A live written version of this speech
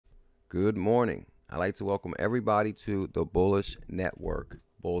Good morning. I'd like to welcome everybody to the Bullish Network.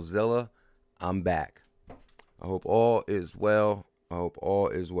 Bullzilla, I'm back. I hope all is well.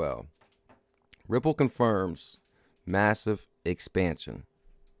 Ripple confirms massive expansion.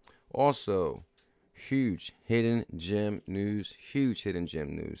 Also, huge hidden gem news.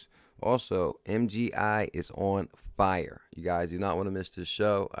 Also, MGI is on fire. You guys do not want to miss this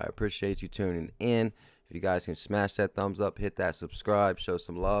show. I appreciate you tuning in. If you guys can smash that thumbs up, hit that subscribe, show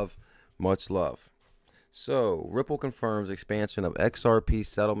some love. Much love. So, Ripple confirms expansion of XRP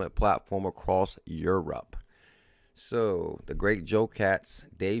settlement platform across Europe. So, the great Joe Katz,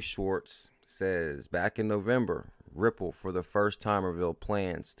 Dave Schwartz, says back in November, Ripple for the first time revealed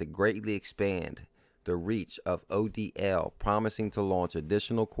plans to greatly expand the reach of ODL, promising to launch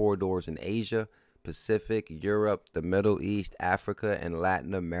additional corridors in Asia, Pacific, Europe, the Middle East, Africa, and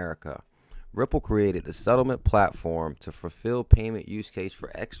Latin America. Ripple created a settlement platform to fulfill payment use case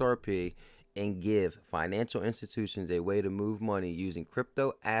for XRP and give financial institutions a way to move money using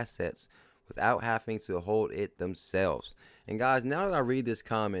crypto assets without having to hold it themselves. And guys, now that I read this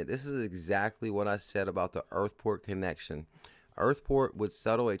comment, this is exactly what I said about the Earthport connection. Earthport would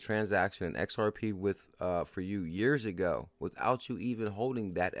settle a transaction in XRP with for you years ago without you even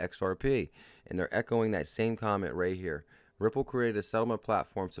holding that XRP. And they're echoing that same comment right here. Ripple created a settlement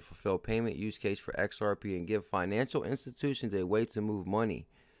platform to fulfill payment use case for XRP and give financial institutions a way to move money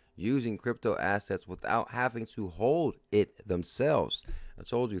using crypto assets without having to hold it themselves. I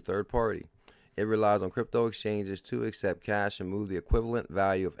told you, third party. It relies on crypto exchanges to accept cash and move the equivalent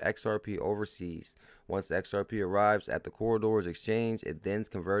value of XRP overseas. Once the XRP arrives at the corridor's exchange, it then is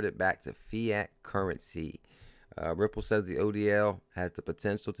converted back to fiat currency. Ripple says the ODL has the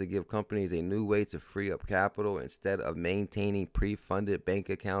potential to give companies a new way to free up capital instead of maintaining pre-funded bank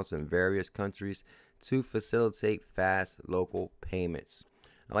accounts in various countries to facilitate fast local payments.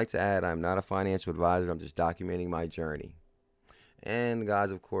 I'd like to add, I'm not a financial advisor. I'm just documenting my journey. And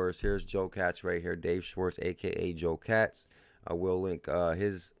guys, of course, here's Joe Katz right here, Dave Schwartz, aka Joe Katz. I will link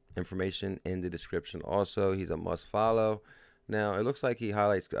his information in the description. Also, he's a must follow. Now, it looks like he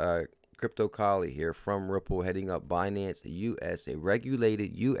highlights Crypto Kali here from Ripple, heading up Binance US, a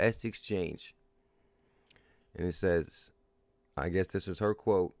regulated US exchange. And it says, I guess this is her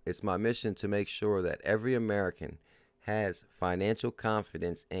quote, "It's my mission to make sure that every American has financial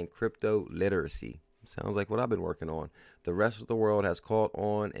confidence and crypto literacy." Sounds like what I've been working on. The rest of the world has caught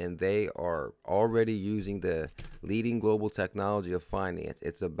on, and they are already using the leading global technology of finance.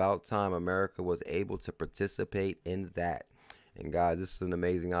 It's about time America was able to participate in that. And guys, this is an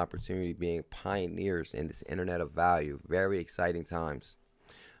amazing opportunity, being pioneers in this internet of value. Very exciting times.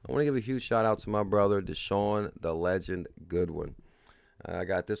 I want to give a huge shout out to my brother, Deshaun, the legend Goodwin. I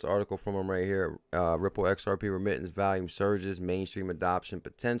got this article from him right here. Ripple XRP remittance volume surges, mainstream adoption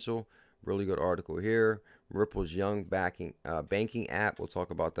potential. Really good article here. Ripple's young banking app. We'll talk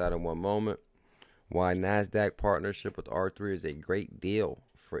about that in one moment. Why NASDAQ partnership with R3 is a great deal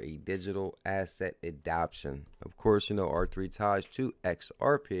for a digital asset adoption. Of course, you know, R3 ties to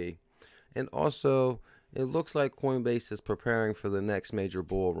XRP. And also, it looks like Coinbase is preparing for the next major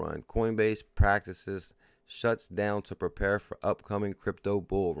bull run. Coinbase practices shuts down to prepare for upcoming crypto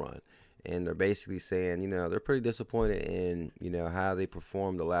bull run. And they're basically saying, you know, they're pretty disappointed in, you know, how they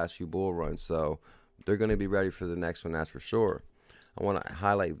performed the last few bull runs. So they're going to be ready for the next one, that's for sure. I want to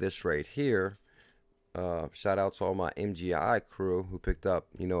highlight this right here. Shout out to all my MGI crew who picked up,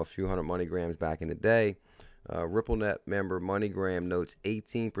 you know, a few hundred MoneyGrams back in the day. RippleNet member MoneyGram notes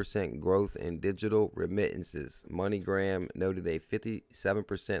 18% growth in digital remittances. MoneyGram noted a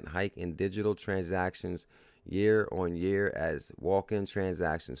 57% hike in digital transactions year on year as walk-in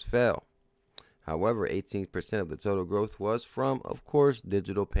transactions fell. However, 18% of the total growth was from, of course,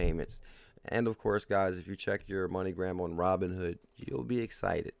 digital payments. And of course, guys, if you check your MoneyGram on Robinhood, you'll be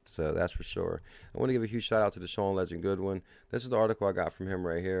excited. So that's for sure. I want to give a huge shout out to Deshaun Legend Goodwin. This is the article I got from him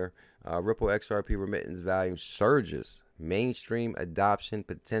right here. Ripple XRP remittance volume surges. Mainstream adoption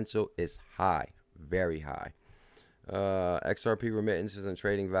potential is high, very high. XRP remittances and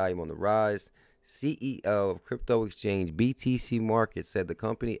trading volume on the rise. CEO of crypto exchange BTC Market said the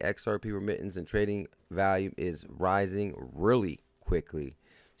company XRP remittance and trading volume is rising really quickly.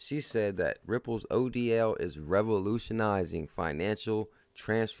 She said that Ripple's ODL is revolutionizing financial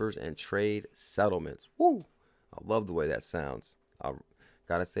transfers and trade settlements. Woo! I love the way that sounds. I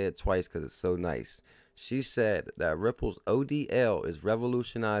gotta say it twice because it's so nice. She said that Ripple's ODL is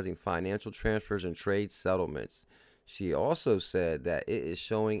revolutionizing financial transfers and trade settlements. She also said that it is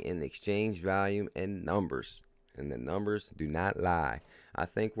showing in exchange volume and numbers. And the numbers do not lie. I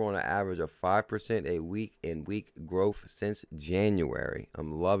think we're on an average of 5% a week in week growth since January.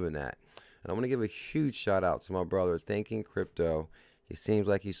 I'm loving that. And I want to give a huge shout out to my brother, Thinking Crypto. He seems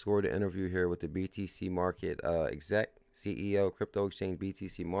like he scored an interview here with the BTC Market exec, CEO, Crypto Exchange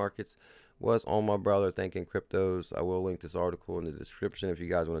BTC Markets. Was on my brother Thinking Cryptos. I will link this article in the description if you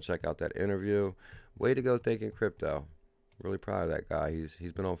guys want to check out that interview. Way to go, Thinking Crypto. Really proud of that guy.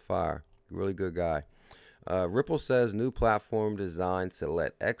 He's been on fire. Really good guy. Ripple says new platform designed to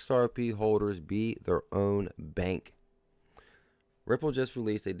let XRP holders be their own bank. Ripple just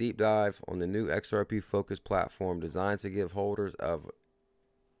released a deep dive on the new XRP focused platform designed to give holders of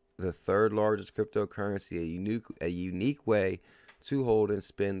the third largest cryptocurrency a unique way to hold and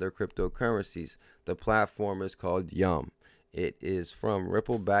spend their cryptocurrencies. The platform is called Yum. It is from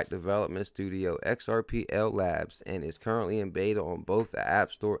Ripple-backed development studio XRPL Labs and is currently in beta on both the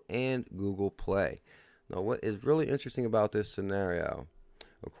App Store and Google Play. Now, what is really interesting about this scenario,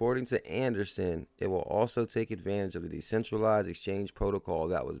 according to Anderson, it will also take advantage of the decentralized exchange protocol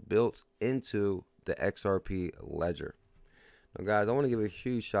that was built into the XRP ledger. Now, guys, I want to give a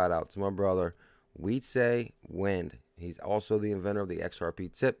huge shout out to my brother, Weetsay Wind. He's also the inventor of the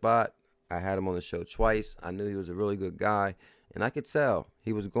XRP tip bot. I had him on the show twice. I knew he was a really good guy, and I could tell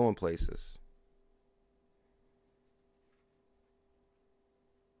he was going places.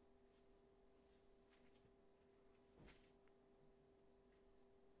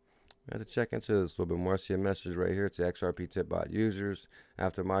 I have to check into this a little bit more. I see a message right here to XRP tip bot users.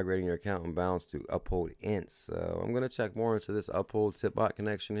 After migrating your account and balance to Uphold Ints. So I'm going to check more into this Uphold tip bot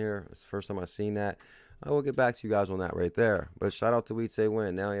connection here. It's the first time I've seen that. I will get back to you guys on that right there. But shout out to Weetsay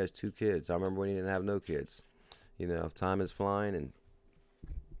Win. Now he has 2 kids. I remember when he didn't have no kids. You know, time is flying and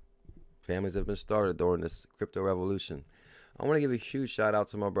families have been started during this crypto revolution. I want to give a huge shout out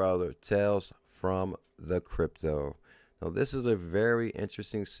to my brother, Tales from the Crypto. Now, this is a very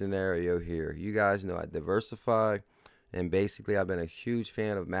interesting scenario here. You guys know I diversify, and basically I've been a huge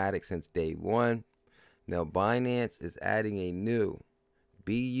fan of Matic since day one. Now, Binance is adding a new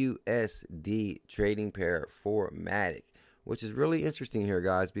BUSD trading pair for Matic, which is really interesting here,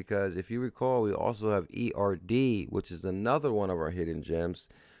 guys, because if you recall, we also have ERD, which is another one of our hidden gems.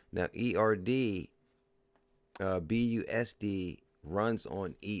 Now, ERD, BUSD runs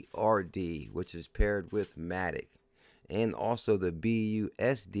on ERD, which is paired with Matic. And also the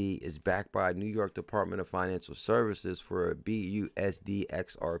BUSD is backed by New York Department of Financial Services for a BUSD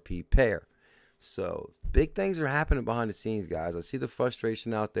XRP pair. So big things are happening behind the scenes, guys. I see the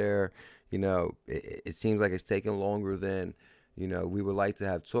frustration out there. You know, it seems like it's taking longer than, you know, we would like to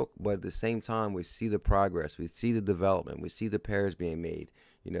have took. But at the same time, we see the progress. We see the development. We see the pairs being made.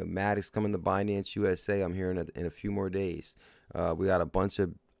 You know, Matic's coming to Binance USA. I'm hearing in a few more days. We got a bunch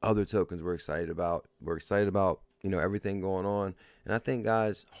of other tokens we're excited about. We're excited about, you know, everything going on. And I think,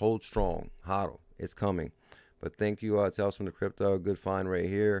 guys, hold strong. HODL. It's coming. But thank you, Tales from the Crypto. Good find right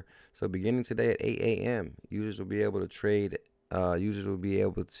here. So beginning today at 8 a.m., users will be able to trade.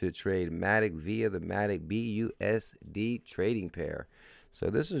 Matic via the Matic BUSD trading pair.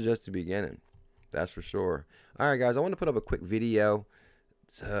 So this is just the beginning. That's for sure. All right, guys. I want to put up a quick video.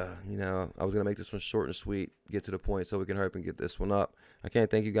 You know, I was gonna make this one short and sweet, get to the point, so we can hurry up and get this one up. I can't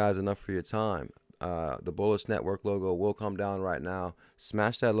thank you guys enough for your time. The Bullish Network logo will come down right now.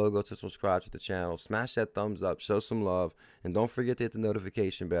 Smash that logo to subscribe to the channel. Smash that thumbs up. Show some love. And don't forget to hit the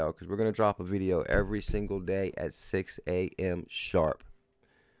notification bell, because we're going to drop a video every single day at 6 a.m. sharp.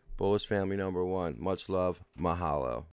 Bullish family #1. Much love. Mahalo.